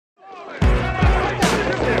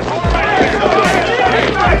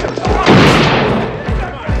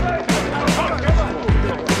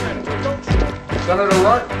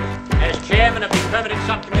permanent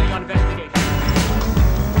subcommittee on investigation.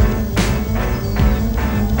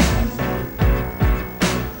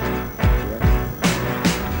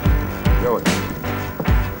 Joey.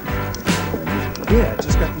 Yeah, I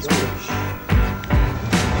just got these orders.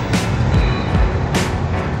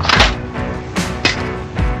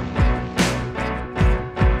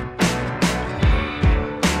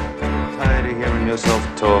 Tired of hearing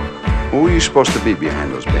yourself talk? Who are you supposed to be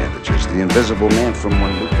behind those bandages? The invisible man from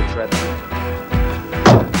when Luther tried to...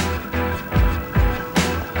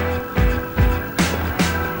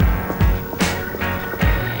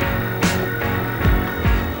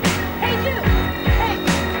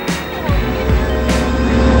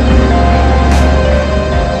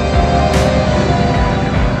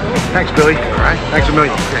 Thanks, Billy. All right. Thanks a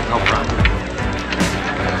million. Okay, no problem.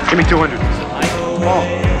 Give me 200. Come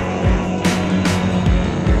on.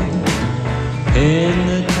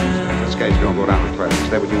 This guy's gonna go down in private. Is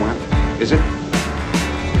that what you want? Is it?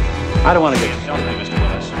 I don't want to get yourself, Mr.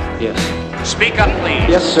 Willis. Yes. Speak up, please.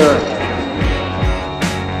 Yes, sir.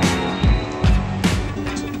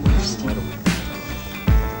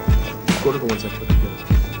 Go to the ones I put together.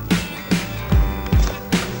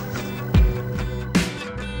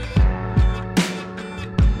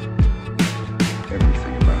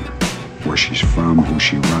 Everything about her. Where she's from, who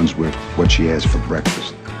she runs with, what she has for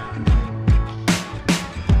breakfast.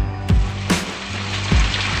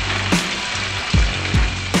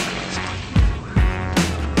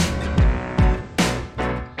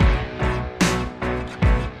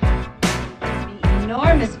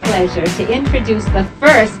 Enormous pleasure to introduce the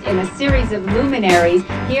first in a series of luminaries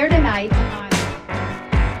here tonight.